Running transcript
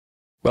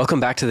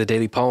Welcome back to the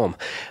Daily Poem.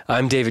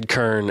 I'm David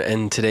Kern,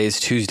 and today is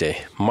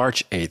Tuesday,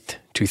 March 8th,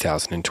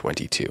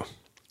 2022.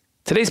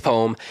 Today's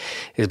poem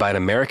is by an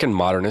American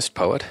modernist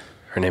poet.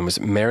 Her name was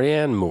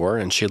Marianne Moore,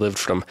 and she lived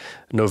from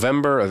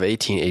November of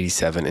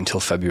 1887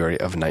 until February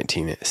of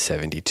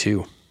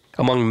 1972.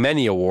 Among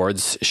many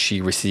awards,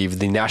 she received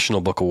the National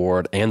Book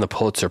Award and the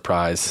Pulitzer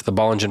Prize, the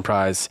Bollingen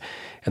Prize,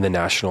 and the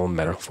National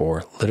Medal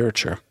for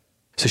Literature.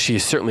 So she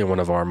is certainly one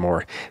of our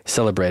more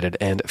celebrated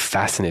and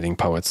fascinating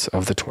poets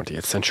of the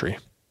 20th century.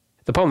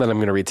 The poem that I'm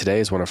going to read today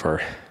is one of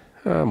her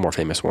more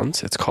famous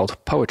ones. It's called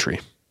Poetry.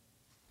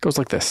 It goes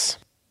like this.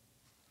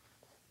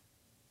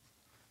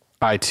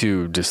 I,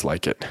 too,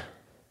 dislike it.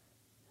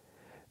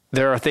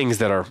 There are things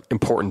that are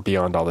important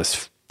beyond all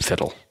this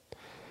fiddle.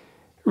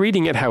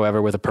 Reading it,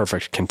 however, with a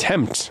perfect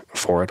contempt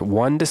for it,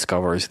 one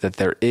discovers that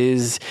there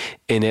is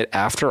in it,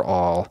 after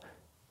all,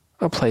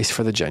 a place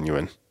for the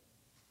genuine.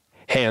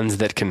 Hands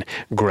that can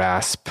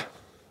grasp,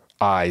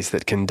 eyes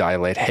that can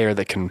dilate, hair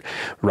that can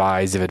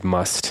rise if it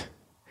must.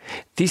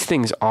 These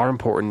things are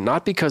important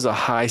not because a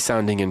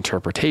high-sounding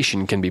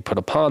interpretation can be put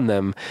upon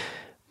them,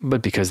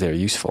 but because they are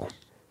useful.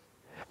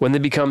 When they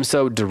become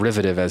so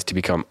derivative as to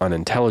become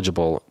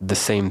unintelligible, the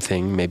same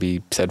thing may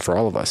be said for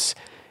all of us,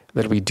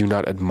 that we do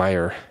not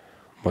admire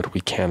what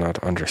we cannot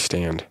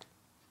understand.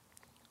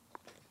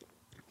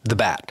 The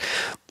bat,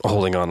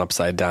 holding on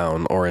upside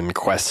down or in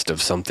quest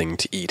of something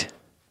to eat.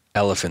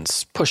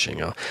 Elephants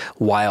pushing, a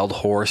wild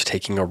horse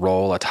taking a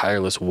roll, a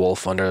tireless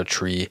wolf under a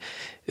tree,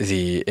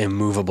 the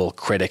immovable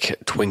critic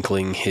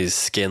twinkling his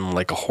skin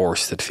like a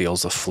horse that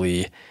feels a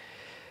flea,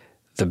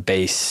 the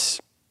base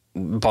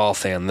ball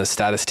fan, the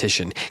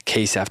statistician,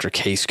 case after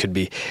case could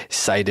be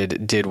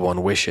cited did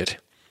one wish it,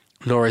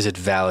 nor is it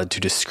valid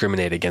to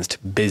discriminate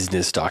against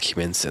business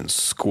documents and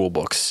school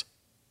books.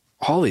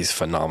 All these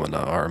phenomena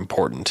are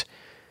important.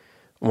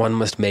 One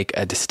must make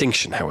a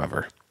distinction,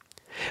 however.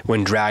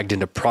 When dragged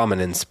into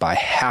prominence by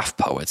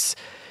half-poets,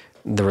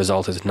 the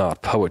result is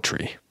not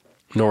poetry,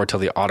 nor till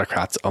the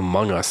autocrats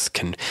among us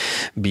can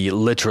be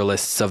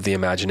literalists of the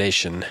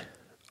imagination,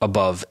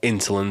 above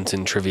insolence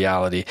and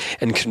triviality,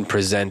 and can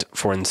present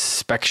for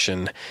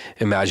inspection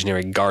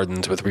imaginary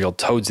gardens with real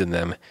toads in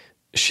them,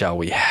 shall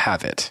we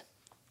have it.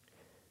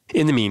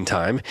 In the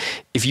meantime,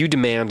 if you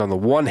demand on the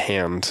one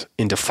hand,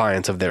 in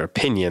defiance of their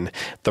opinion,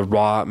 the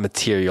raw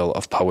material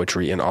of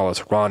poetry in all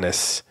its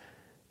rawness,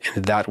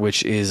 and that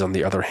which is, on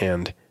the other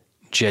hand,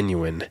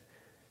 genuine,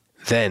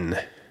 then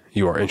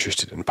you are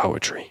interested in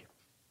poetry.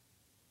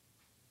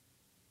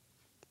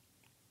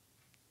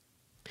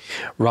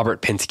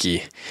 Robert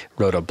Pinsky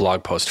wrote a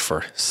blog post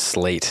for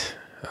Slate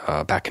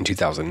back in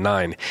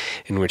 2009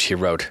 in which he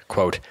wrote,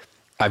 quote,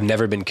 "I've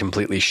never been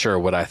completely sure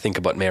what I think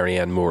about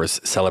Marianne Moore's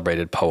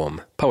celebrated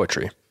poem,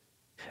 Poetry."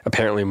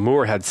 Apparently,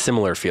 Moore had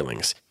similar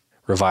feelings,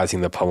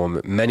 revising the poem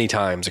many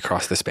times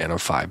across the span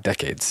of 5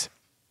 decades.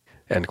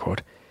 End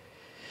quote.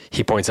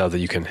 He points out that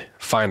you can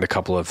find a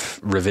couple of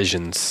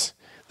revisions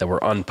that were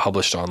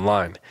unpublished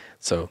online.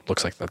 So it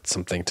looks like that's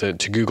something to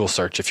Google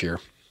search if you're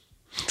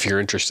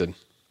interested.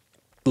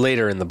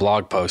 Later in the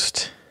blog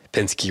post,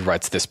 Pinsky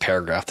writes this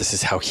paragraph. This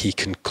is how he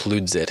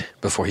concludes it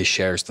before he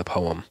shares the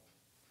poem.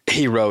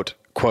 He wrote,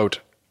 quote,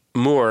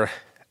 "Moore,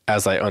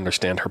 as I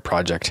understand her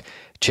project,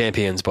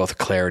 champions both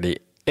clarity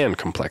and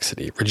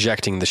complexity,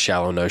 rejecting the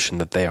shallow notion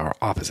that they are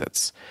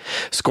opposites.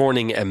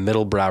 Scorning a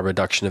middle-brow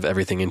reduction of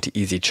everything into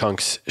easy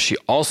chunks, she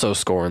also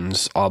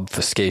scorns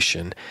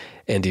obfuscation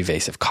and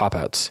evasive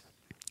cop-outs.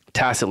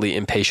 Tacitly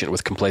impatient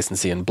with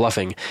complacency and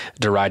bluffing,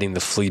 deriding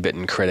the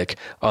flea-bitten critic,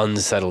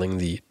 unsettling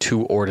the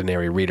too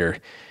ordinary reader,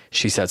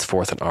 she sets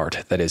forth an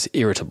art that is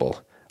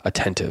irritable,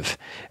 attentive,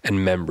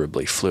 and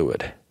memorably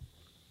fluid."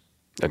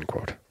 End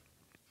quote.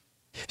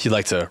 If you'd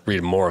like to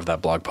read more of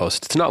that blog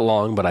post, it's not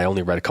long, but I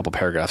only read a couple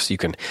paragraphs. You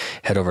can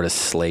head over to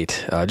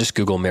Slate. Just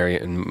Google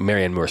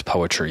Marianne Moore's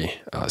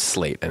Poetry,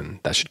 Slate, and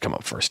that should come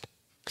up first.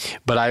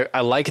 But I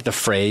like the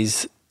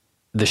phrase,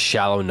 the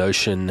shallow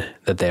notion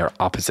that they are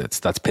opposites.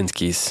 That's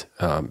Pinsky's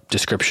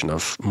description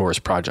of Moore's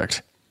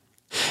project.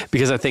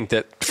 Because I think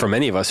that for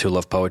many of us who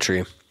love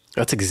poetry,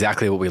 that's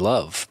exactly what we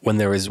love. When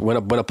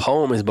a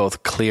poem is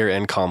both clear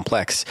and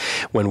complex,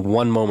 when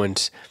one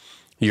moment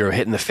you're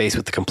hit in the face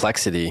with the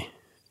complexity,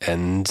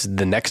 and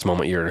the next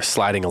moment you're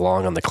sliding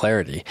along on the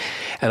clarity.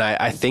 And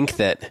I think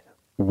that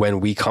when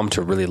we come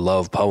to really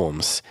love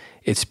poems,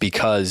 it's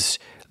because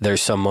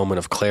there's some moment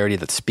of clarity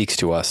that speaks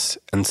to us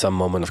and some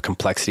moment of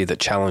complexity that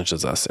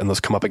challenges us, and those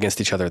come up against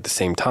each other at the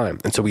same time.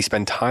 And so we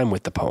spend time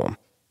with the poem.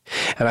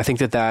 And I think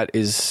that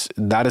is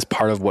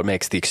part of what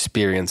makes the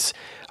experience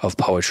of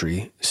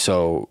poetry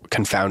so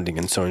confounding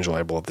and so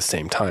enjoyable at the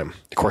same time.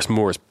 Of course,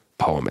 Moore's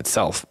poem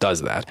itself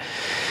does that.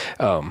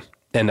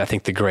 And I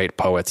think the great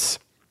poets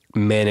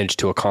managed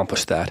to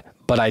accomplish that,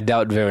 but I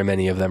doubt very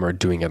many of them are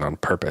doing it on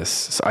purpose.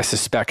 So I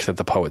suspect that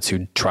the poets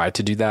who try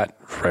to do that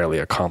rarely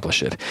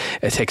accomplish it.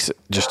 It takes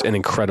just an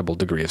incredible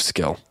degree of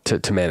skill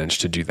to manage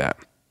to do that.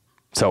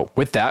 So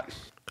with that,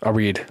 I'll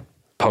read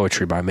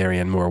poetry by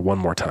Marianne Moore one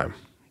more time.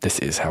 This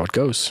is how it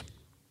goes.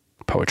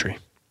 Poetry.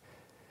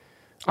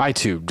 I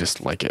too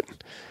dislike it.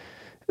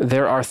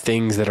 there are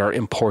things that are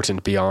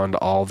important beyond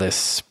all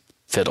this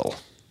fiddle.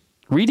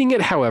 Reading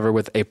it, however,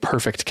 with a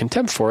perfect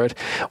contempt for it,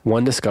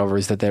 one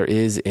discovers that there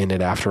is in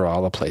it, after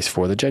all, a place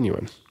for the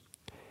genuine.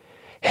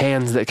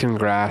 Hands that can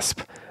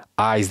grasp,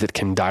 eyes that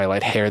can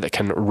dilate, hair that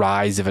can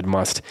rise if it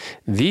must.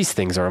 These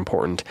things are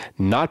important,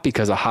 not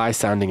because a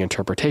high-sounding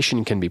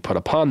interpretation can be put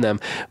upon them,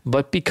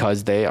 but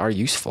because they are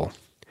useful.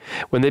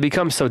 When they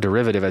become so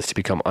derivative as to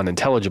become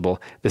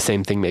unintelligible, the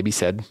same thing may be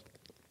said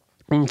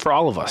for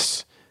all of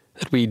us,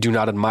 that we do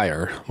not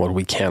admire what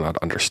we cannot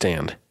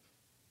understand.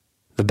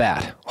 The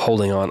bat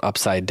holding on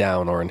upside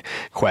down or in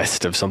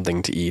quest of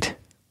something to eat.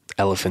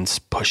 Elephants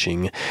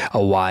pushing,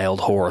 a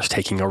wild horse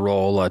taking a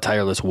roll, a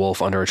tireless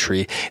wolf under a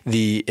tree,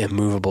 the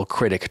immovable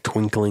critic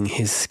twinkling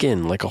his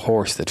skin like a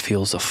horse that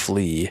feels a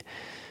flea.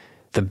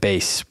 The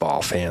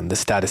baseball fan, the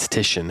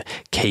statistician,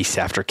 case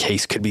after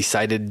case could be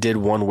cited did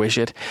one wish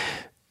it,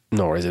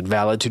 nor is it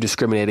valid to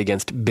discriminate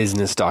against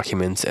business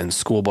documents and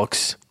school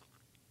books.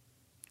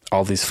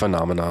 All these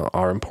phenomena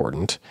are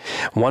important.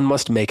 One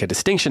must make a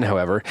distinction,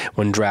 however.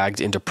 When dragged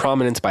into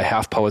prominence by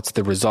half-poets,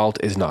 the result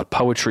is not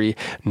poetry,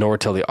 nor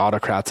till the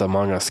autocrats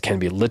among us can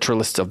be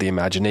literalists of the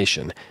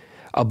imagination,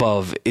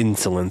 above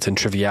insolence and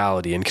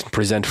triviality, and can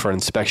present for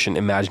inspection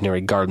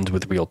imaginary gardens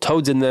with real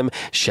toads in them,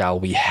 shall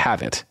we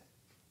have it.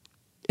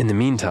 In the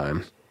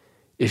meantime,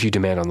 if you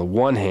demand on the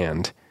one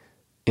hand,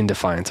 in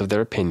defiance of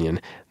their opinion,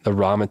 the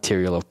raw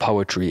material of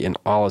poetry in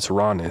all its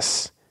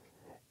rawness,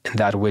 and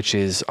that which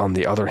is, on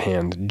the other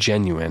hand,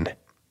 genuine,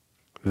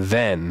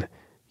 then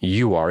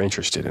you are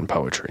interested in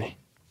poetry.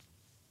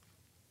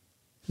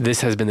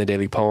 This has been the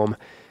Daily Poem,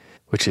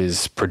 which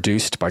is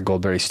produced by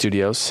Goldberry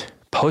Studios.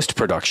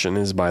 Post-production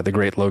is by the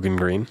great Logan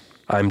Green.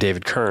 I'm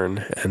David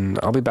Kern, and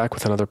I'll be back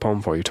with another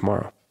poem for you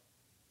tomorrow.